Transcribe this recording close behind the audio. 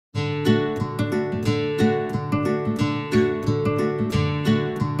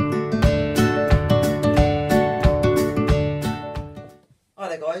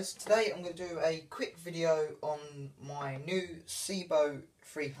guys, today I'm going to do a quick video on my new Sebo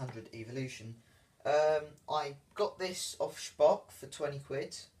 300 Evolution. I got this off Spock for 20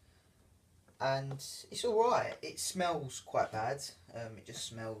 quid and it's alright. It smells quite bad, it just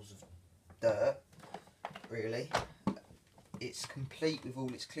smells of dirt really. It's complete with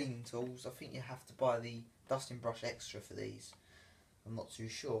all its cleaning tools. I think you have to buy the dusting brush extra for these, I'm not too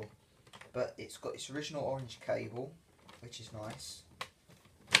sure. But it's got its original orange cable, which is nice,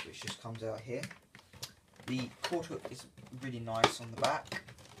 which just comes out here. The cord hook is really nice on the back.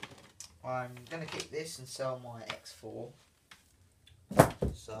 I'm going to keep this and sell my X4,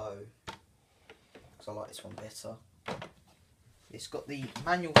 so because I like this one better. It's got the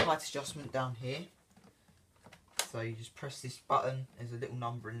manual height adjustment down here, so you just press this button, there's a little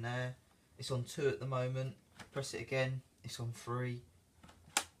number in there. It's on 2 at the moment. Press it again, it's on 3.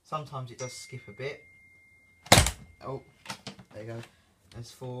 Sometimes it does skip a bit. Oh, there you go.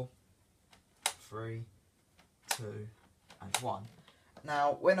 There's 4, 3, 2, and 1.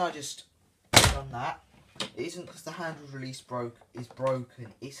 Now, when I just done that, it isn't because the handle release is broken.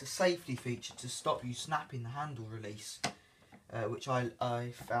 It's a safety feature to stop you snapping the handle release, which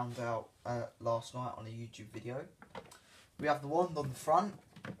I found out last night on a YouTube video. We have the wand on the front,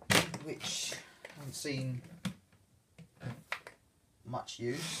 which I haven't seen much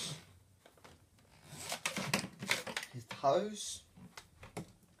use. Here's the hose.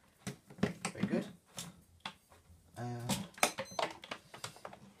 Very good.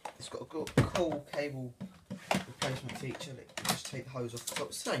 It's got a cool cable replacement feature. Just take the hose off the top.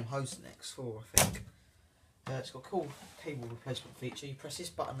 It's the same hose as the X4, I think. It's got a cool cable replacement feature. You press this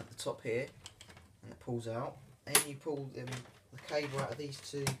button at the top here, and it pulls out. And you pull the cable out of these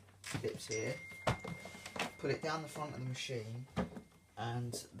 2 clips here. Put it down the front of the machine,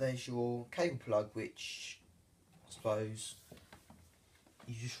 and there's your cable plug, which I suppose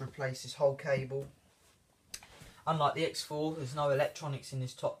you just replace this whole cable. Unlike the X4, there's no electronics in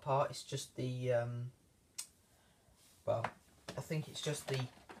this top part. It's just the well, I think it's just the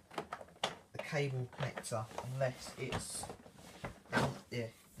cable connector, unless it's yeah,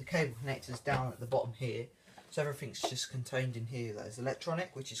 the cable connector's down at the bottom here, so everything's just contained in here. That is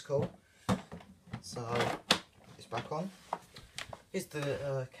electronic, which is cool. So it's back on. Here's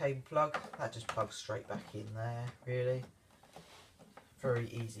the cable plug. That just plugs straight back in there, really. Very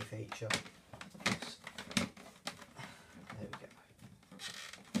easy feature. There we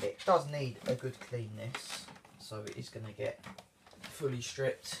go. It does need a good clean, this, so it is going to get fully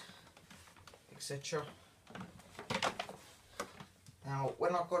stripped, etc. Now,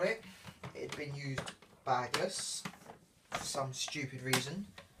 when I got it, it had been used bagless for some stupid reason.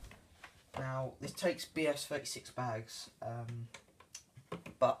 Now, this takes BS36 bags,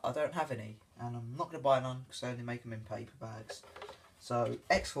 but I don't have any, and I'm not going to buy none because they only make them in paper bags. So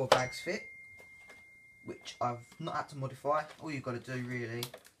X4 bags fit, which I've not had to modify. All you've got to do really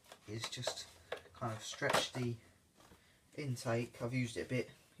is just kind of stretch the intake. I've used it a bit,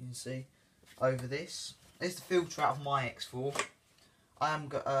 you can see, over this. There's the filter out of my X4.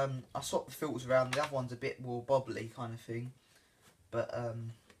 I swapped the filters around. The other one's a bit more bobbly kind of thing, but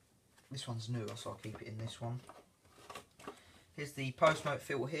this one's newer, so I'll keep it in this one. Here's the post-smoke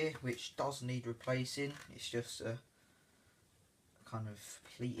filter here, which does need replacing. It's just a kind of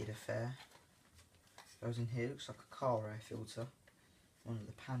pleated affair. Goes in here, looks like a car air filter. One of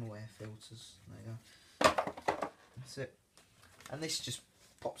the panel air filters. There you go. That's it. And this just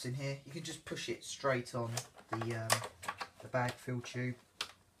pops in here. You can just push it straight on the bag fill tube.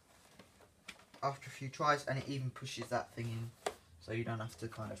 After a few tries, and it even pushes that thing in, so you don't have to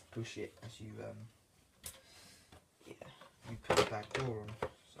kind of push it as you you put the bag door on.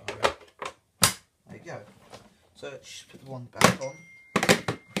 So there you go. So just put the one back on.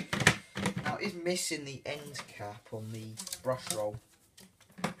 Now it is missing the end cap on the brush roll,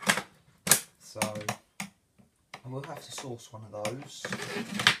 so I will have to source one of those.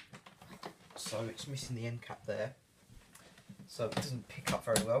 So it's missing the end cap there, so it doesn't pick up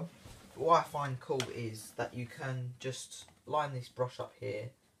very well. But what I find cool is that you can just line this brush up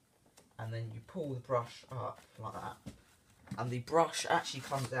here, and then you pull the brush up like that, and the brush actually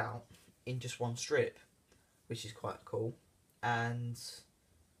comes out in just one strip, which is quite cool. And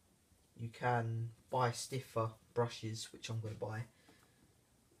you can buy stiffer brushes, which I'm going to buy,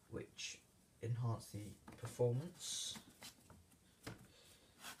 which enhance the performance.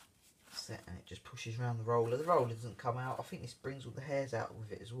 And it just pushes around the roller. The roller doesn't come out. I think this brings all the hairs out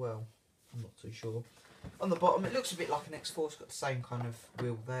with it as well. I'm not too sure. On the bottom, it looks a bit like an X4. It's got the same kind of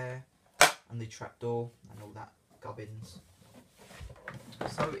wheel there, and the trapdoor, and all that gubbins.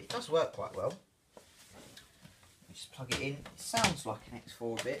 So it does work quite well. Just plug it in. It sounds like an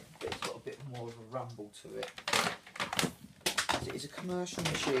X4 a bit, but it's got a bit more of a rumble to it. As it is a commercial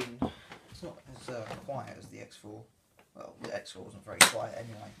machine, it's not as quiet as the X4. Well, the X4 wasn't very quiet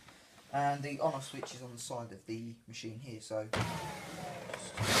anyway. And the on-off switch is on the side of the machine here, so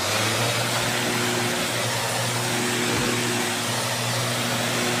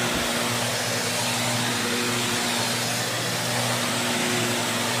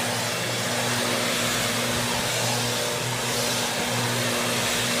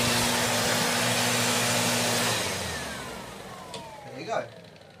there you go.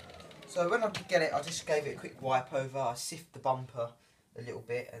 So when I did get it, I just gave it a quick wipe over. I sifted the bumper a little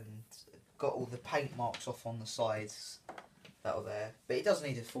bit and got all the paint marks off on the sides that were there. But it does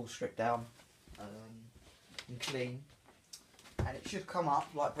need a full strip down and clean. And it should come up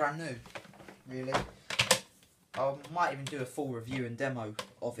like brand new, really. I might even do a full review and demo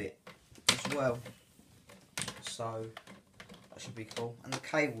of it as well. So that should be cool. And the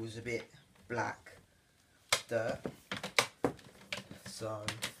cable is a bit black dirt. So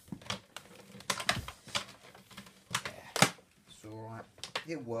yeah, it's alright.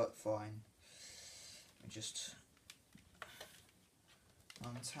 It'll work fine. Let me just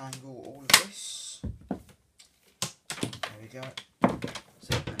untangle all of this. There we go.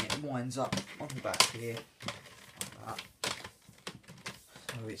 So, and it winds up on the back here like that.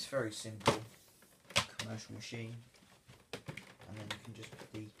 So it's very simple. Commercial machine. And then you can just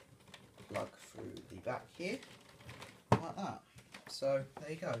put the plug through the back here like that. So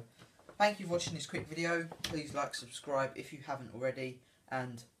there you go. Thank you for watching this quick video. Please like, subscribe if you haven't already,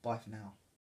 and bye for now.